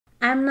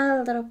I'm not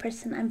a little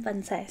person, I'm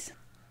fun size.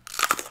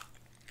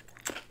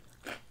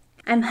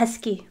 I'm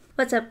husky.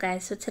 What's up,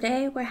 guys? So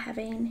today we're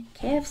having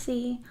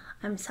KFC.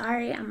 I'm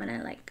sorry, I'm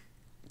gonna like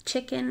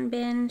chicken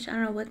binge. I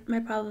don't know what my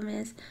problem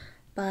is,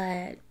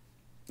 but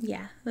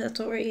yeah, that's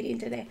what we're eating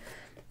today.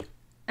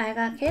 I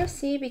got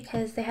KFC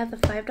because they have the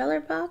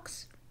 $5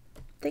 box. I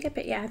think I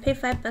paid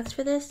 $5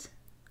 for this.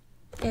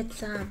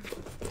 It's 2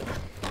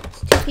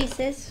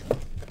 pieces,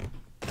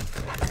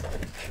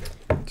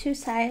 2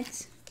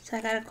 sides. So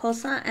I got a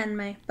coleslaw and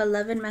my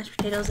beloved mashed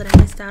potatoes that I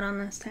missed out on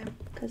last time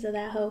because of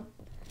that hoe.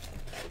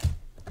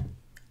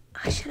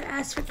 I should have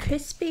asked for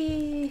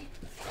crispy.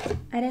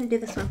 I didn't do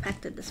this one, Pac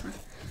did this one.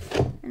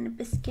 And a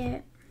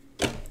biscuit.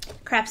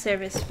 Craft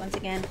service, once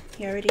again.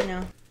 You already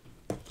know.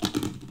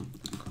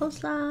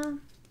 Coleslaw.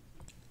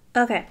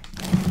 Okay.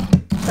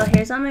 So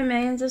here's all my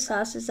millions of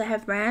sauces. I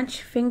have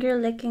ranch, finger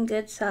licking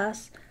good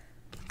sauce,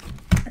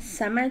 a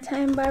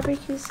summertime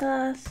barbecue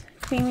sauce,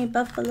 creamy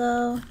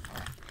buffalo.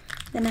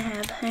 Then I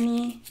have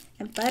honey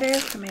and butter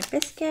for my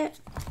biscuit.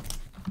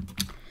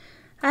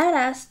 I had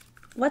asked,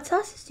 what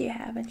sauces do you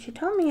have? And she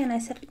told me, and I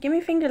said, give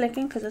me finger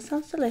licking because it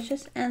sounds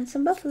delicious, and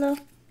some buffalo.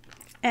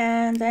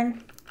 And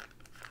then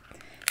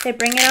they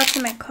bring it out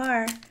to my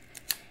car.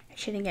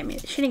 She didn't give me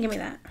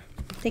that.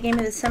 They gave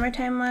me the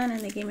summertime one,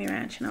 and they gave me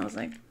ranch, and I was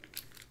like,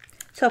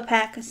 so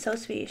Pac is so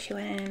sweet. She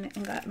went in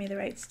and got me the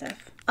right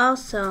stuff.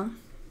 Also,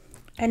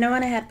 I know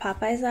when I had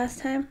Popeyes last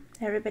time,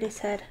 everybody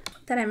said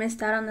that I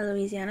missed out on the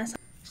Louisiana sauce.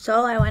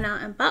 So I went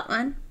out and bought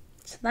one,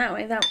 so that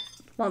way that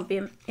won't be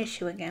an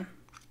issue again.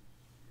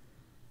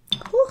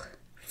 Whew.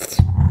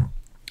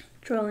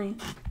 Drooling.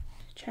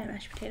 Try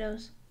mashed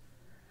potatoes.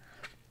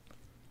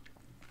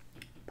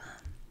 Oh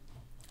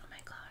my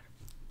god.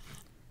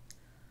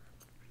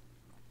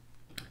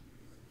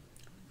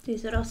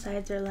 These little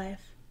sides are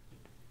life.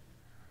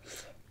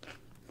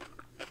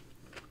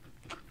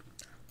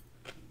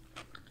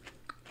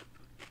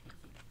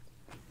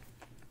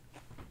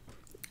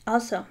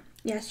 Also,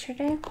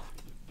 yesterday,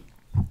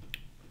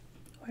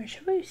 where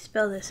should we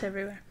spill this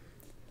everywhere?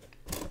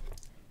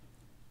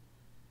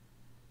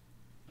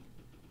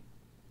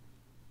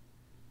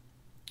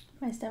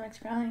 My stomach's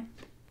growling.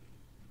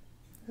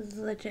 This is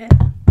legit.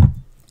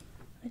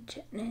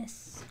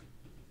 Legitness.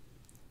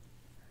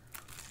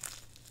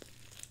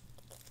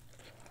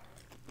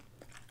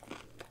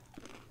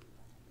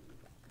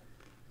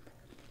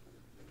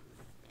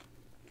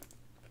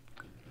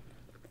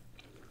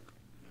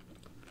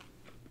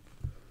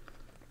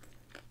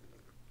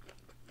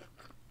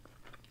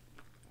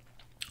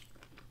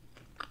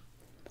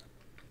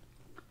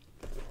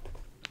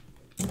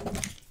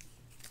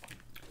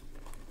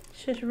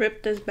 Just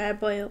rip this bad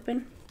boy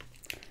open.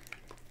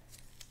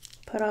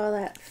 Put all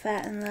that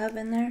fat and love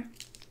in there.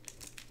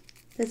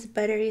 This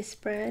buttery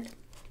spread.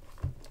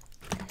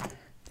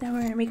 Then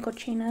we're gonna make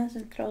cochinas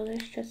and throw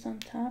this just on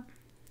top.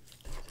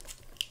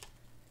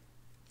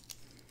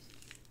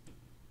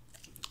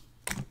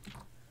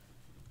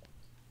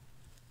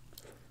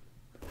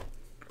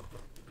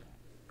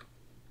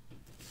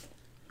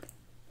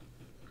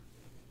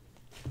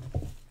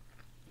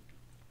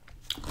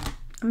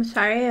 I'm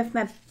sorry if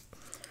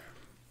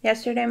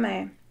yesterday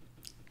my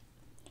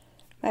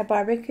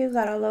barbecue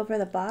got all over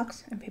the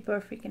box and people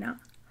were freaking out.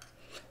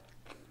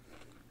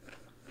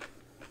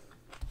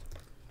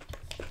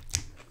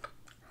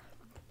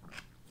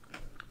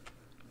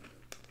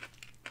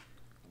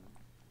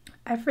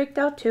 I freaked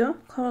out too.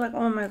 I was like,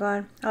 oh my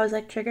god. I was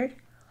like triggered.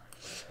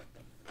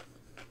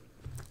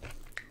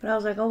 But I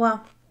was like, oh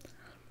well.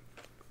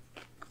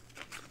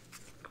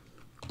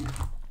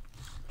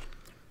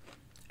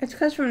 It's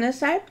because from this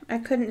side, I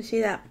couldn't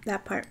see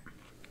that part.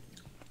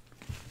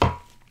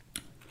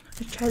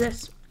 Let's try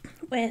this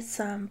with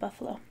some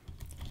buffalo.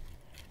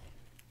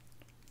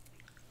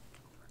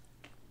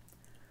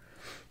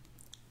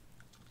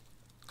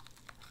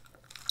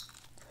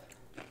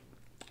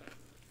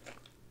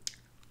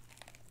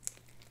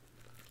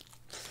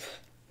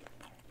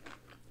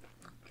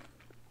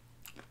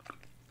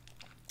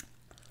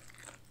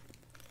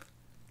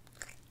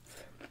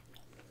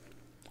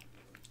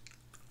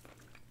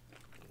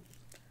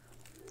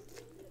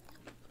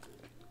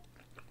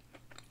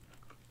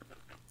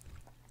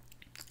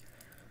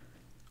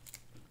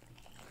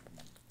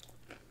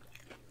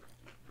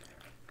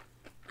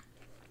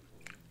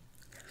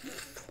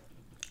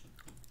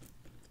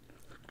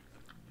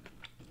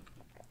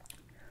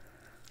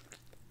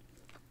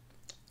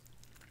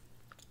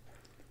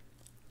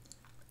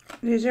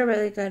 These are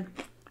really good.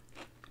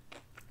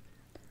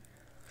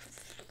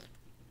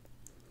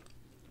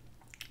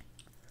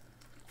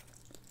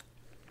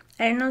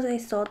 I didn't know they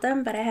sold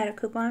them, but I had a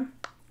coupon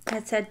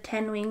that said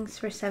 10 wings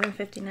for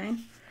 $7.59.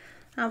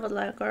 I was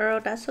like,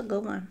 girl, that's a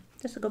good one.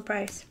 That's a good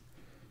price.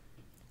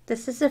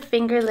 This is a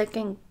finger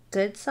licking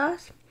good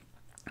sauce,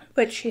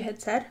 which she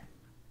had said,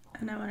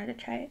 and I wanted to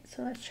try it.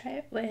 So let's try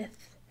it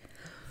with,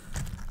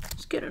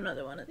 let's get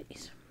another one of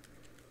these.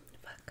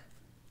 Fuck.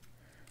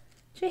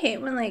 Do you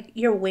hate when like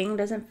your wing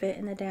doesn't fit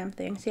in the damn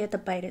thing, so you have to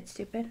bite it,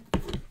 stupid?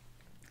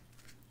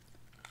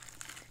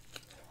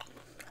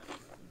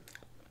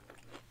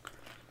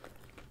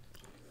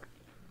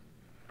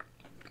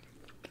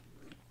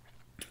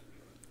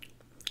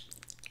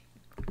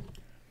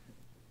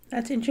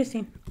 That's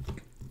interesting.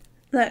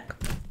 Look,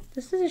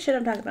 this is the shit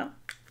I'm talking about.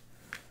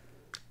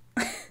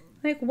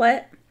 Like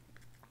what?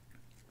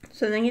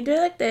 So then you do it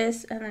like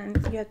this, and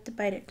then you have to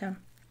bite it down.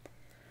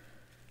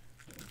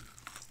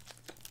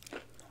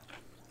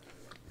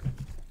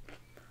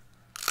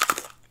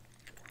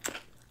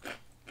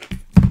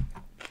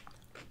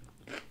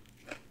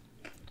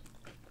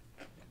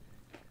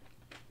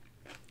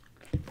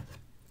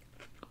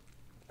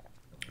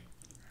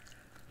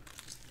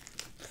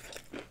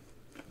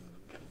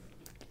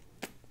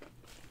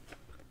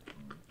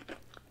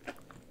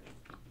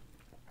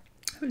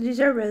 These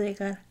are really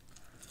good.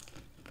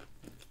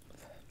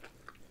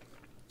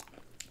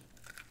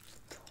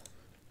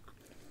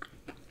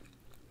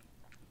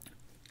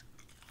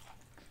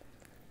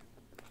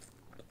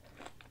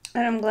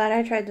 And I'm glad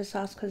I tried the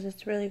sauce because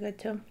it's really good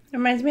too. It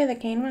reminds me of the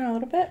cane one a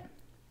little bit.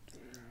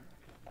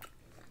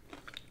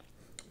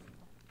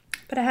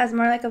 But it has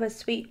more like of a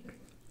sweet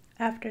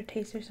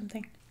aftertaste or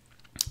something.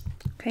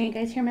 Can you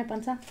guys hear my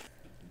panza?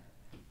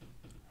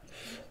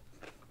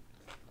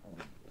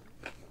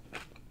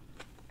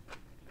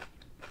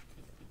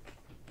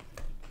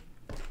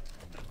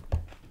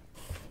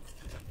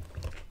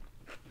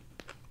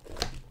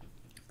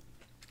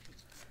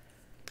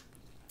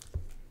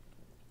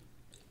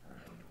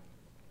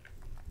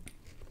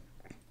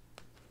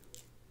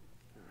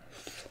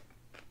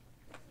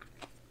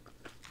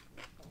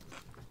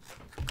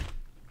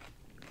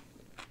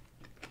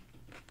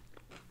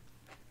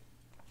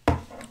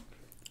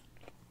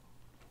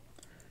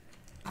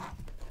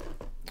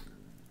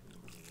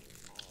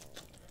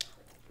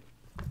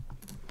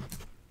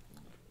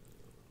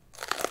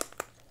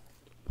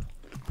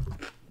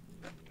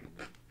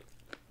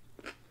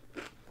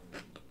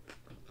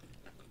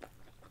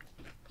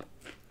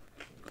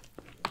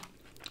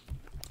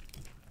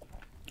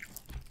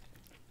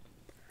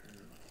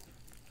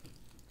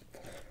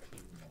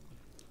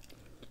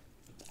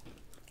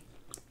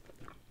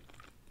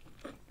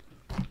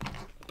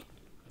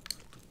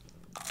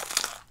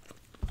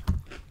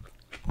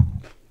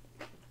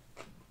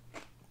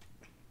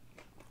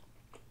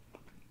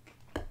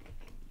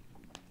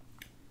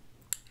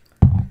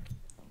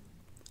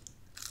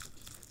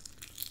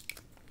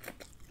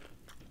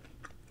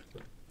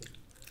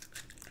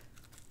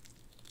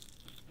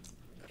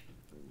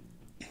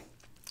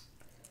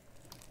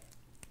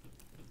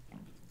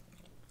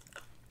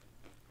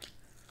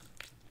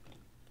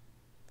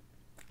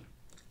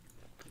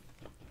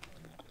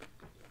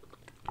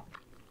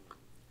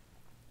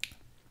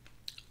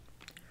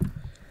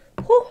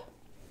 Whew.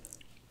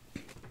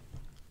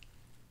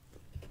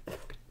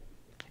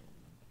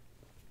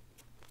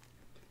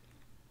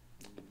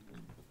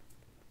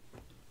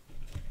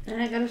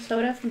 And I got a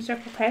soda from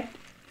Circle K.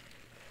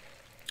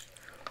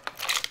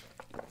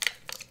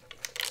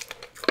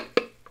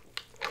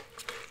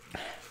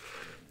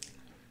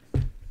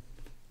 I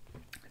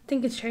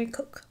think it's cherry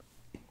Coke.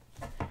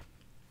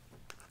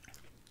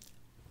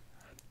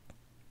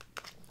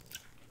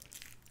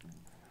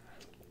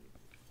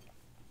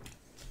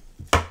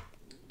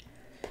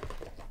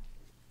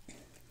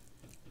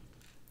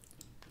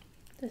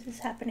 This is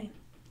happening.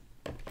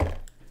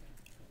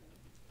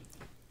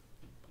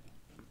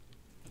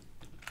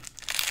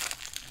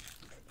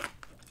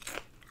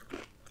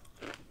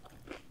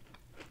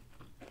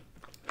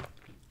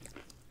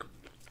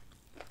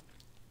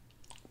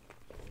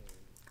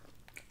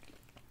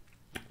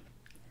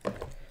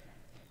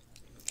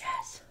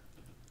 Yes.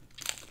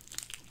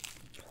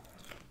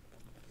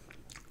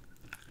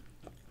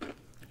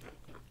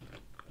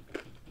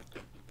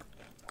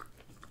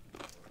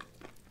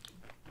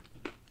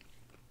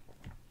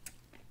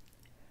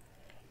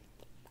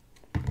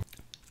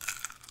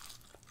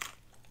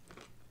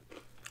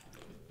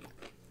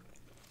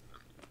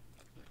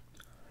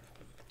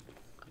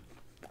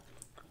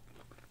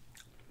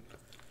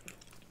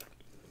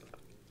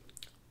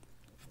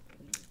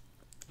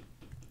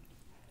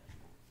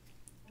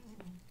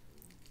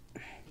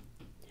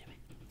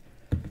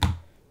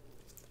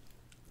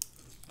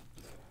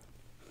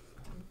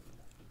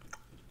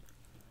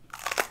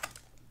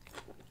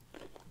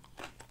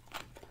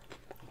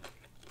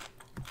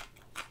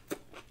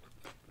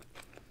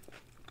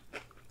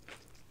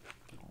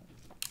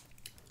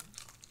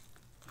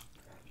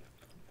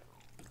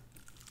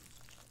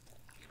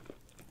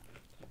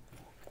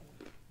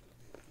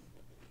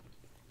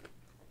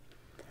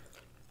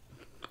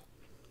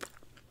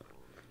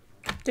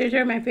 These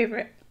are my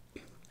favorite.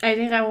 I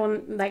think I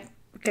will like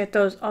get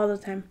those all the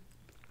time.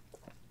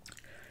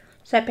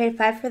 So I paid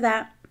 $5 for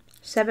that,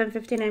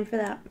 $7.59 for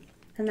that,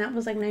 and that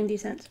was like 90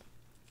 cents.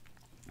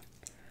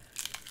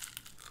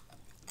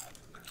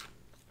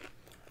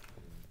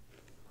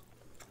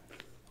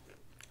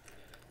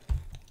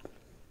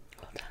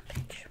 Hold on,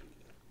 bitch.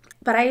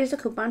 But I used a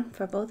coupon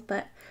for both,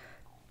 but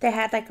they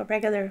had like a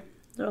regular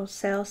little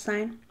sale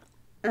sign,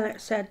 and it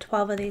said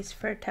 12 of these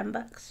for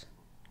 $10.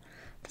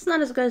 It's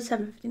not as good as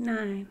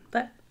 $7.59,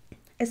 but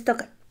it's still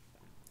good.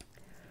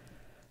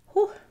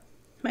 Whew.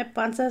 My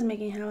panza is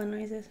making hella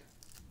noises.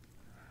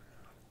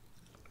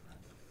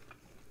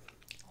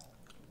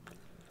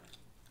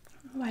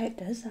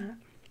 does that?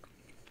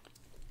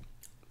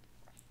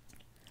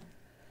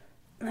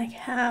 Like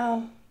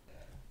how?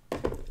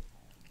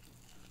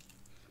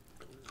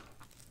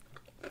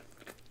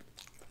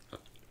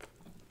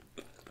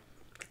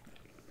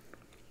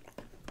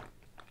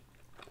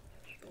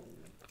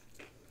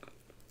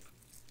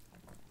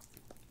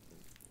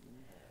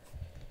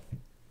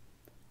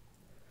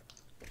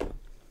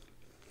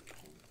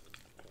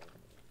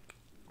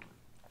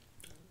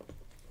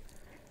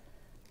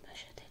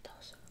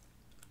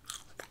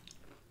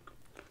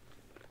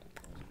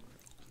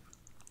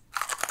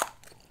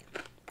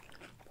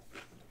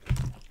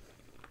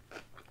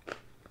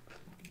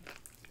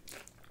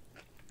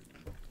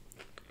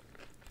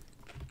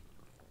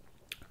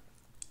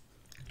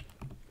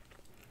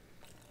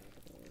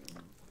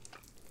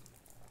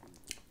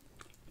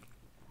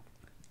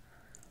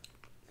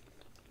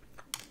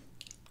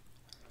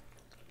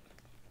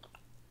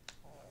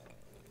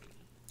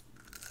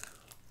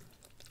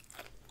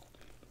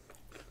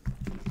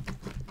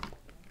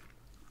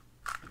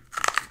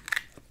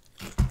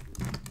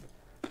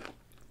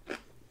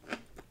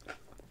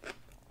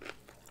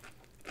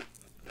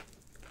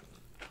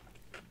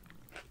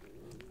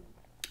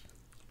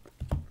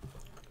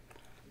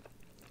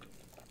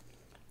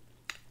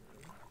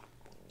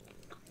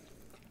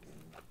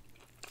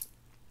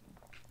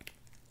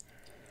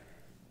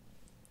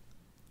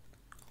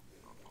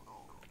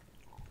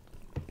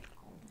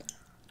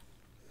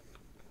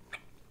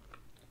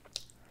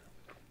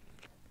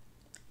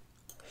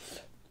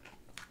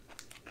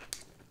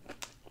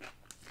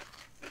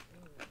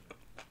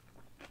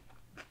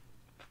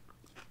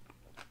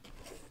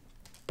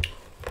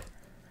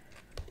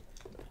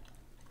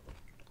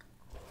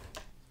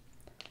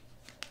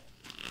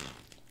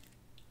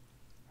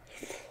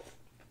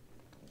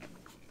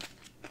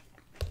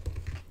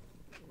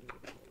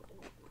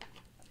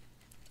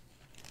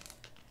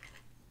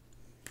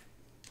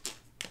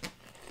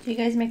 Do you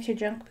guys mix your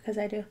junk? Because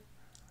I do.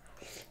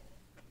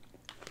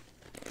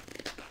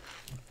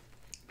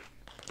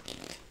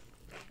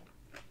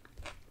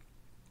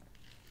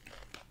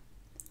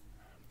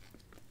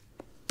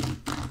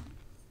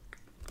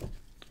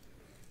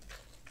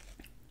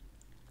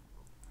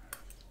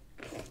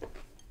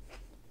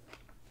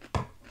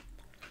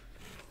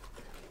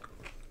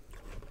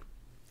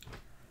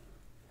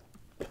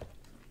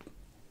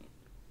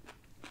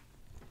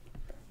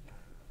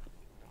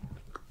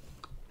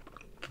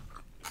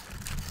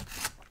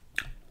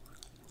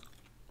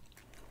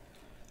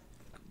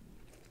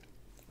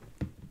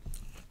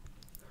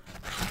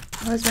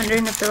 I was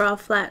wondering if they're all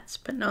flats,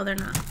 but no, they're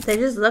not. They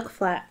just look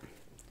flat,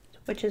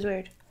 which is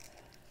weird.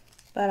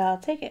 But I'll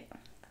take it.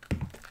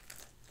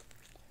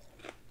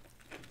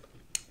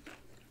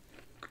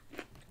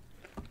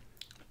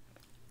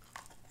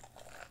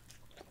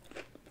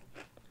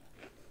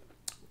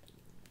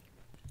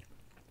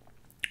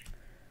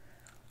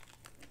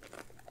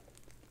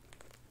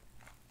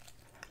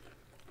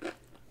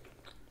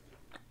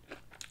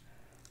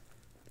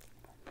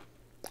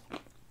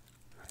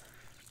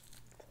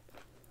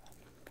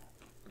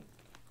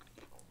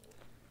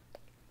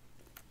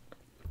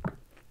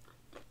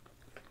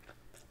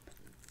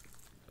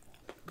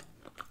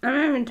 I'm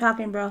not even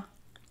talking, bro.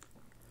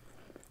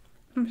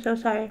 I'm so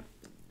sorry.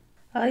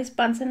 All these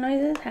Bunsen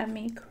noises have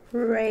me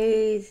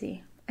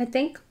crazy. I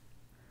think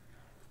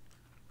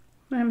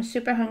when I'm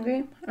super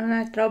hungry and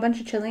I throw a bunch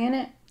of chili in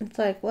it, it's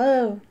like,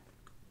 whoa.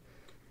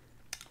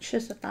 It's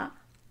just a thought.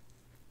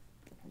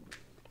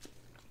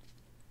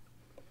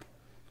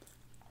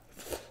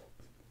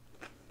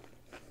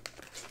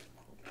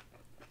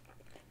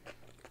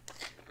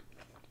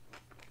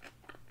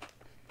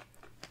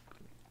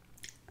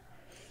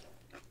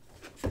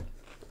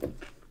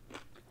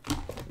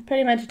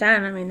 Pretty much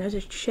done. I mean, there's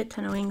a shit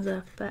ton of wings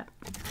left, but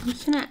I'm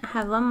just gonna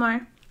have one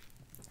more.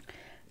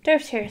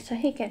 Durf's here, so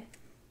he can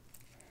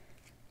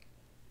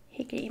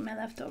eat my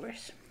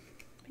leftovers.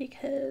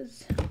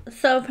 Because,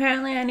 so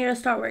apparently I need to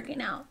start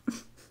working out.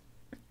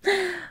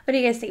 What do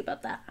you guys think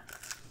about that?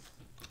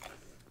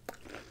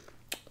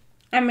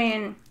 I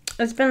mean,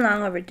 it's been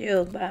long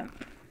overdue, but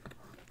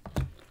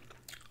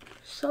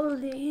so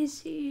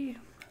lazy.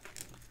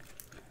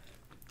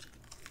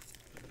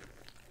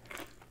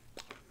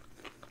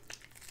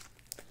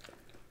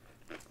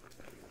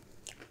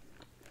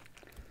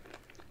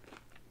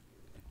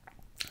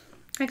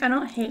 Like, I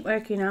don't hate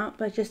working out,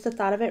 but just the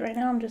thought of it right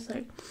now, I'm just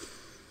like,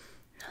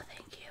 no,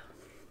 thank you.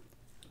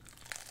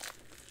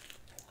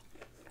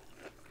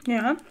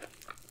 Yeah?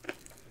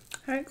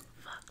 Alright,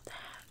 fuck that.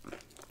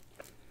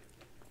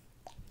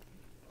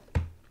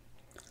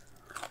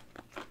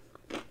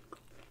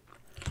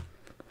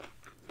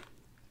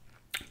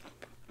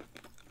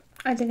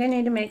 I think I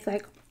need to make,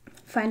 like,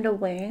 find a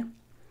way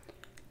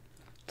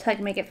to,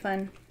 like, make it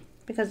fun,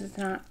 because it's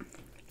not,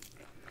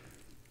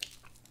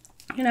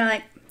 you know,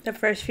 like, the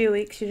first few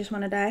weeks you just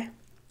want to die.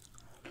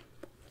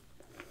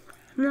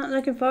 I'm not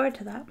looking forward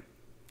to that.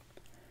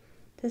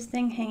 This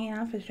thing hanging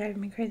off is driving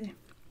me crazy.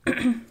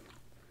 But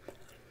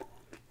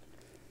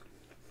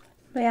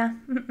yeah,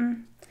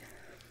 I'm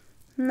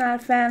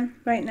not a fan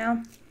right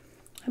now.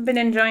 I've been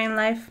enjoying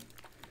life.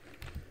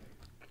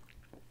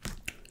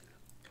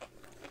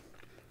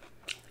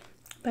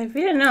 But if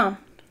you didn't know,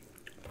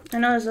 I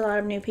know there's a lot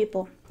of new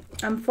people.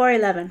 I'm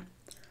 4'11".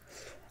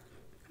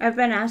 I've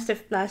been asked the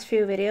last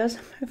few videos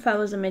if I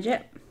was a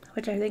midget,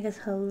 which I think is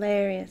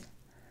hilarious.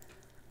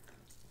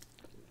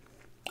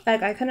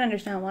 Like, I couldn't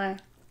understand why.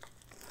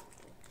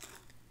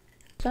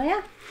 So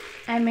yeah,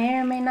 I may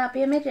or may not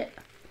be a midget.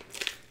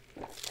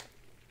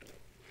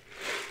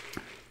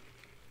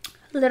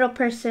 Little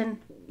person.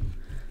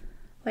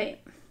 Wait,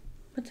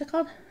 what's it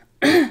called?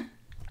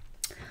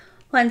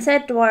 One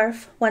said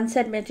dwarf, one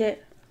said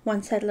midget,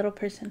 one said little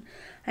person.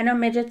 I know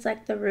midget's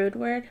like the rude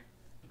word,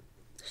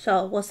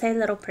 so we'll say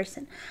little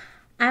person.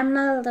 I'm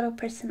not a little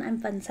person, I'm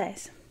fun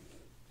size.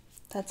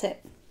 That's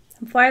it.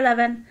 I'm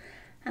 4'11".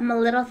 I'm a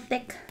little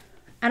thick.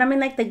 I don't mean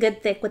like the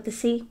good thick with the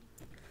C.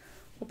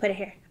 We'll put it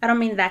here. I don't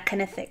mean that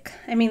kind of thick.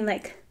 I mean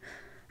like,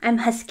 I'm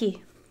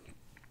husky.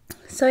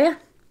 So yeah.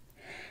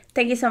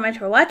 Thank you so much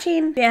for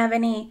watching. If you have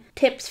any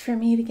tips for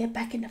me to get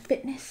back into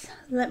fitness,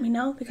 let me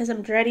know because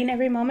I'm dreading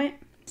every moment.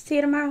 See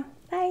you tomorrow.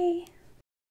 Bye.